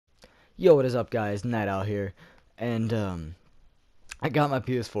Yo, what is up, guys? Night Owl here, and I got my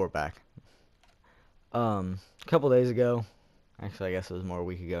PS4 back. A couple days ago, actually, I guess it was more a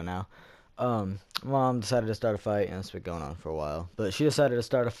week ago now. Mom decided to start a fight, and it's been going on for a while. But she decided to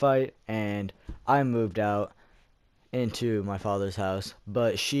start a fight, and I moved out into my father's house.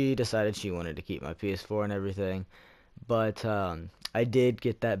 But she decided she wanted to keep my PS4 and everything. But I did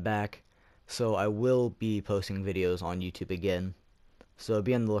get that back, so I will be posting videos on YouTube again. So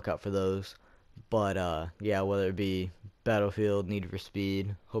be on the lookout for those. But yeah, whether it be Battlefield, Need for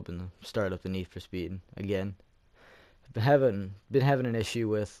Speed, hoping to start up the Need for Speed again. Been having an issue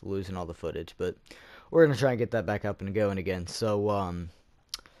with losing all the footage, but we're gonna try and get that back up and going again. So I'd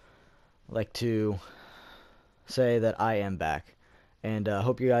like to say that I am back, and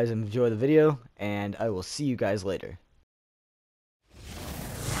hope you guys enjoy the video, and I will see you guys later.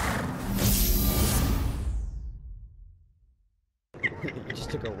 You just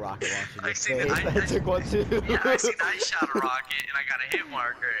took a rocket launcher in your face. I took one too. Yeah, I shot a rocket and I got a hit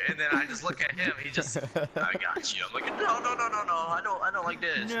marker, and then I just look at him. He just, I got you. I'm like, no. I don't like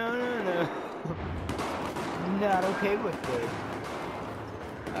this. No. Not okay with this.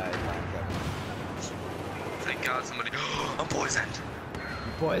 Alright, fine. Thank God somebody. I'm poisoned.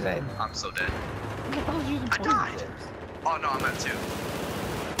 You poisoned. I'm so dead. I died. Oh no, I'm at 2.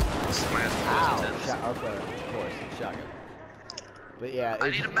 Ow! Okay, of course, shotgun. But yeah, I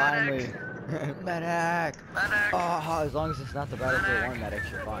it's need a finally medic. medic. Oh, as long as it's not the Battlefield 1 medic,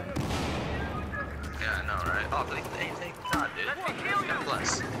 you're fine. Yeah, I know, right? Oh, thank God, dude. God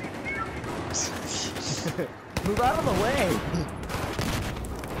bless. Move out of the way.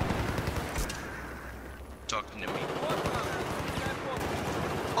 Talking to me.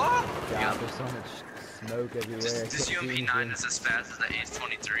 Oh! God, there's so much smoke everywhere. This UMP9 is as fast as the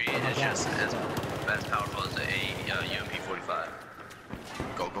Ace-23, and it's just as powerful as the UMP-45.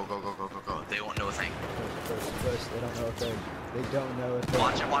 Go. They won't know a thing. Push. They don't know a thing. They don't know a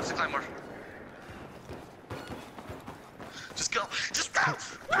thing. Watch the climber. Just go. Just go.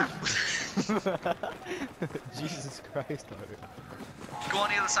 Jesus Christ, Go on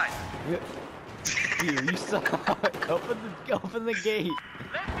the other side. You suck. Open the gate.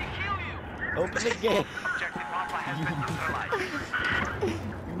 Let me kill you. Open the gate. Objective Alpha has been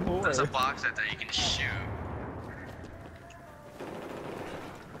neutralized. There's a box out there you can shoot.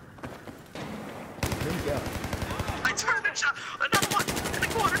 Here we go. I turned and shot another one in the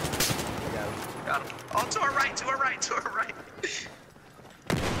corner. Got him. Oh, to our right.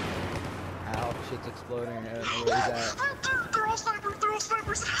 Ow, shit's exploding. Where is that? They're all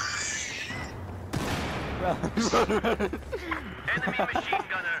snipers. Enemy machine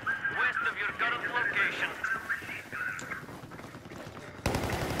gunner west of your current location.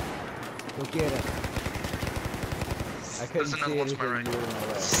 Go get it. I couldn't see anything. You were in my way.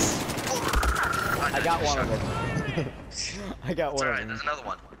 I got one of them. I got one of them. There's another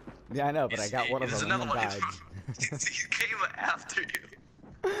one. Yeah, I know, but I got one of them. There's another one. Died. He came after you.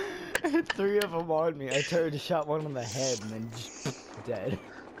 I had 3 of them on me. I turned and shot one on the head and then just dead.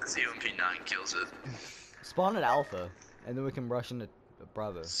 This UMP9 kills it. Spawn at Alpha, and then we can rush into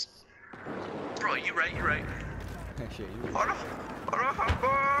Bravo. Bro, you right. Actually, you right.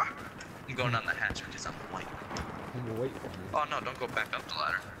 I'm going on the hatch because I'm white. Wait for me. Oh no, don't go back up the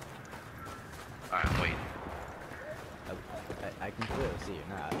ladder. Alright, I'm waiting. I can clearly see you're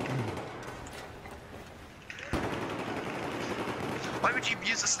not. Why would you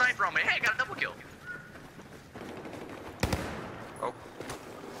use a sniper on me? Hey, I got a double kill. Oh.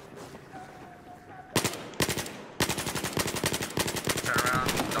 Turn around.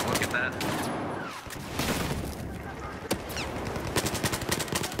 Don't look at that.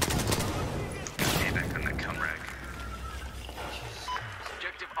 Hey, back on that cum rag.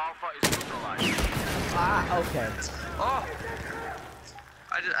 Objective Alpha is neutralized. Ah, okay. Oh!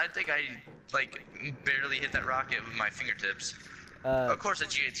 I think I, like, barely hit that rocket with my fingertips. Of course, a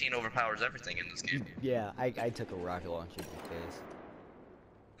G18 overpowers everything in this game. Yeah, I took a rocket launcher in the face.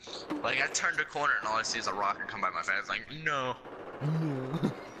 Like, I turned a corner and all I see is a rocket come by my face. Like, no.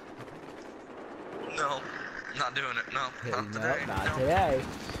 No. Not doing it. No. Not today. Not today.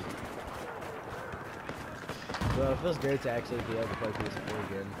 Well, it feels great to actually be able to play PS4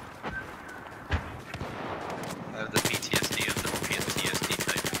 again. I have the PTSD of the PTSD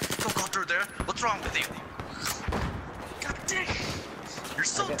type. Don't go through there. What's wrong with you? God dang. You're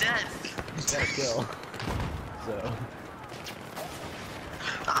so dead. Got a kill. So.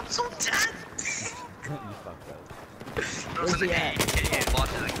 I'm so dead. You fucked up. There was an AK.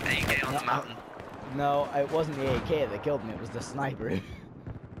 Watch it, like an AK on the mountain. No, it wasn't the AK that killed me. It was the sniper.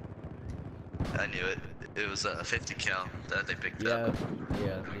 I knew it. It was a 50 cal that they picked Yeah, up.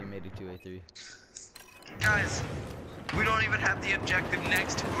 yeah, they made it 2A3. Guys, we don't even have the objective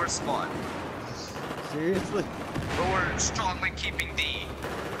next to our spawn. Seriously? But we're strongly keeping D.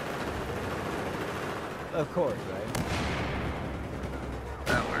 Of course, right?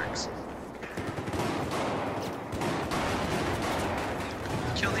 That works.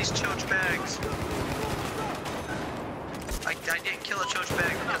 Kill these choach bags. I didn't kill a choach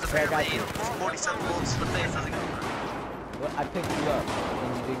bag because apparently 47 bullets to the face doesn't go. Well, I picked you up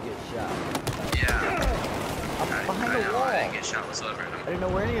and you didn't get shot. Yeah. I'm behind a wall. I didn't get shot whatsoever. I didn't know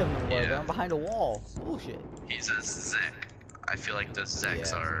where any of them were, Yeah. but I'm behind a wall. Bullshit. He's a Zek. I feel like the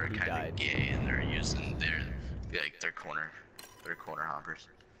Zeks Yeah, are he kind died. of gay and they're using their corner hoppers.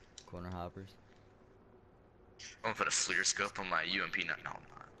 Corner hoppers. I'm gonna put a FLIR scope on my UMP. No, I'm not.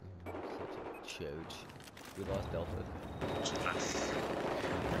 Such a choach. We lost Delta.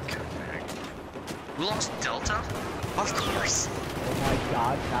 We lost Delta? Of course! Oh my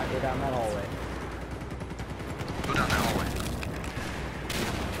god, not go down that hallway. Go down that hallway.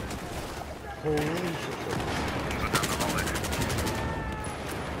 Holy shit. Go down the hallway.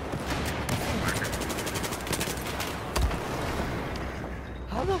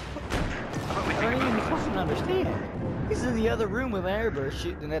 How the fuck? How about we I think don't even about fucking understand. He's in the other room with an airburst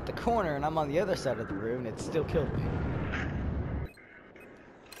shooting at the corner, and I'm on the other side of the room, and it still killed me.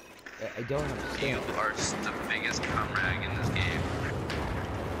 I don't You understand. are just the biggest comrade in this game.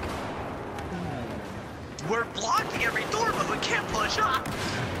 We're blocking every door, but we can't push up!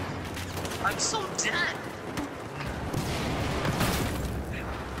 I'm so dead!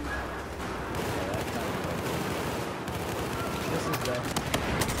 This is the...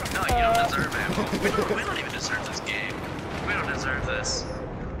 No, you don't deserve it. We don't even deserve this game. We don't deserve this.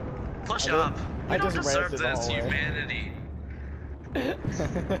 Push up. We I don't just ran deserve through the this, hallway. humanity.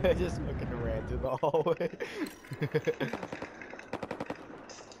 I just fucking ran through the hallway.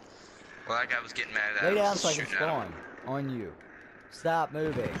 Well, that guy was getting mad at Lay down us, so I can shooting at him. spawn. On you. Stop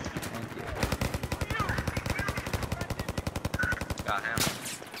moving. Thank you. Got him.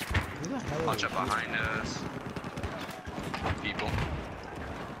 Who the hell Watch is up you? behind us. People.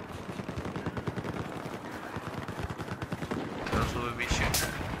 Those will be shooting at.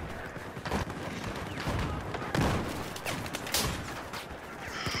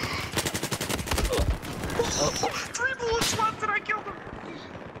 Oh, 3 bullets left and I killed him!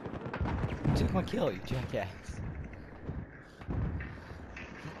 Took my kill, you jackass.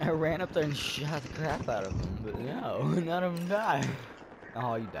 I ran up there and shot the crap out of him, but no, none of them died.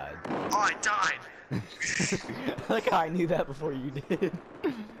 Oh, you died. Oh, I died! Like how I knew that before you did.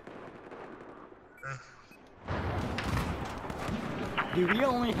 Dude, we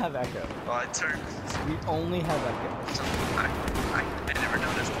only have Echo. Well, I turned. We only have Echo. I never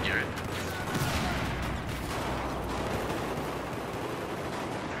noticed Garrett.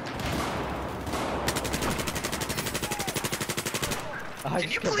 I Can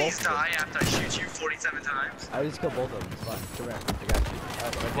just you killed please both of them. die after I shoot you 47 times? I just killed both of them. It's fine. Correct. I got you.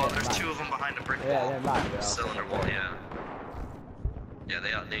 Well, there's 2 of them behind a brick Yeah, wall. they're mine. They're all Cylinder fucking wall, dead. yeah.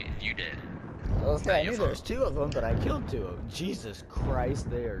 Yeah, you did. Well, I your knew there was 2 of them, but I killed 2 of them. Jesus Christ,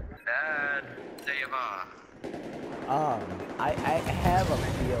 they are. Dad, Deva. I have a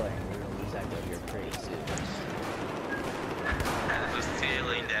feeling we're gonna lose Echo here pretty soon. I have a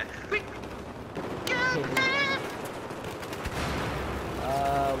feeling that we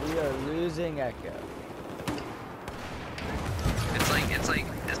We are losing Echo. It's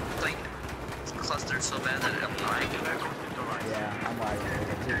like it's clustered so bad that I'm not good at it. Yeah, I'm right.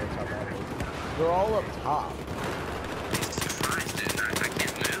 That's how bad it is. They're all up top. Jesus Christ, dude, I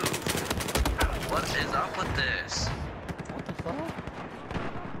can't move. What is up with this? What the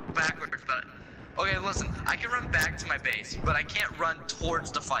fuck? Backwards, but okay, listen, I can run back to my base, but I can't run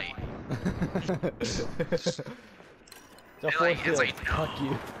towards the fight. It's a It's force like, field. no. Fuck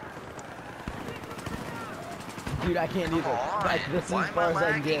you. Dude, I can't either. Come on, Like, this is why as am far I as I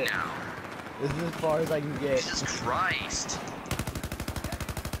can lagging get. now? This is as far as I can get. Jesus Christ.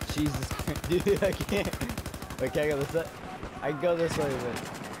 Jesus Christ. Dude, I can't. Wait, can I go this way? I can go this way, but...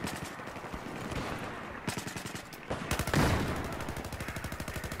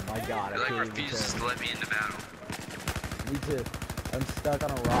 My god, I It like can't even refuses to turn. let me into battle. Me too. I'm stuck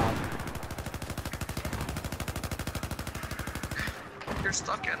on a rock. You're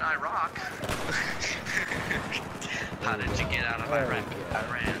stuck in Iraq. How did you get out of Iraq?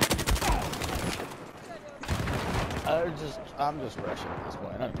 Iran. I'm just rushing at this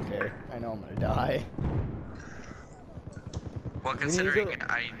point. I don't care. I know I'm gonna die. Well, We need to considering go-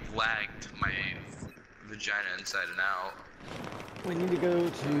 I lagged my vagina inside and out. We need to go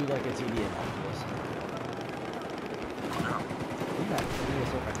to like a TDM office. No.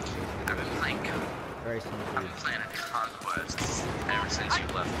 I've been playing. Very I've simple. been playing a Conquest ever since you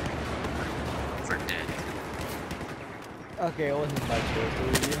left for dead. Okay, it wasn't my choice to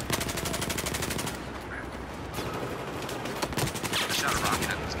leave you. I shot a rocket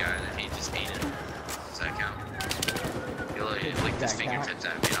at this guy and he just ate it. Does that count? He licked his fingertips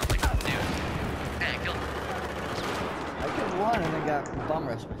at me and I'm like, dude. Hey, I killed him. I killed one and then got bum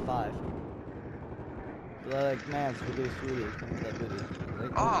rushed by 5. So they're like, man, it's really sweetie. Come to that booty.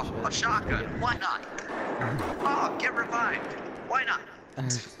 Like, Oh, shit. a shotgun. Why not? Oh, get revived. Why not?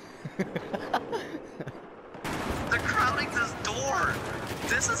 They're crowding this door.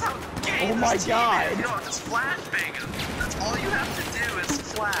 This is how gay Oh my this team God. is. You know, just flashbang them. That's all you have to do is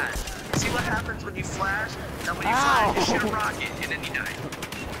flash. See what happens when you flash? Now when you flash, you shoot a rocket and then you die.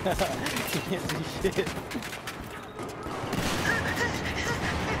 You can't do shit.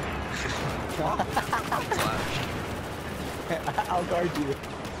 I'll flash. I'll guard you.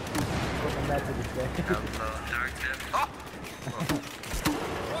 Welcome back to the day. Hello, darkness. Oh!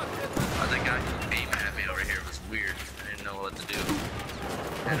 Oh, that guy beaming at me over here was weird. I didn't know what to do.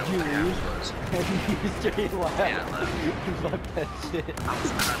 I didn't know what the house was. You straight left. Yeah, I left. Fuck that shit. I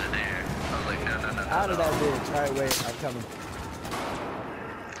was out of there. I was like, no. Out of that bitch. Alright, wait, I'm coming.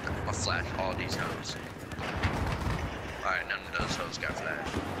 I'll flash all these hoes. Alright, none of those hoes got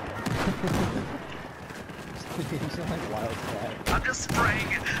flashed. You sound like Wildcat. I'm just spraying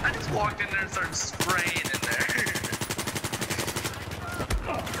it. I just walked in there and started spraying in there.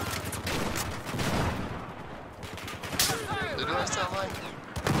 Who do I sound like?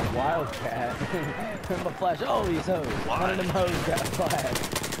 Wildcat. I'm a flash all these hoes. Why? None of them hoes got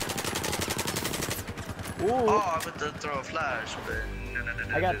flashed. Ooh. Oh, I went to throw a flash, but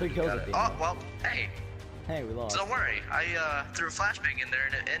no. I got 3 kills at the Oh, end. well, hey. Hey, we lost. Don't worry. I threw a flashbang in there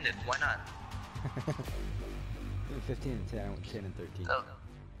and it ended. Why not? 15 and 10, I went 10 and 13. Oh,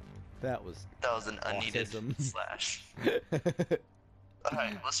 That was that was an unneeded autism. slash.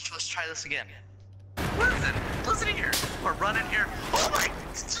 Alright, let's try this again. Where is it? Listen here. Or run in here. Oh my!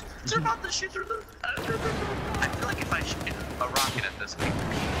 They're about to shoot through the... I feel like if I shoot a rocket at this,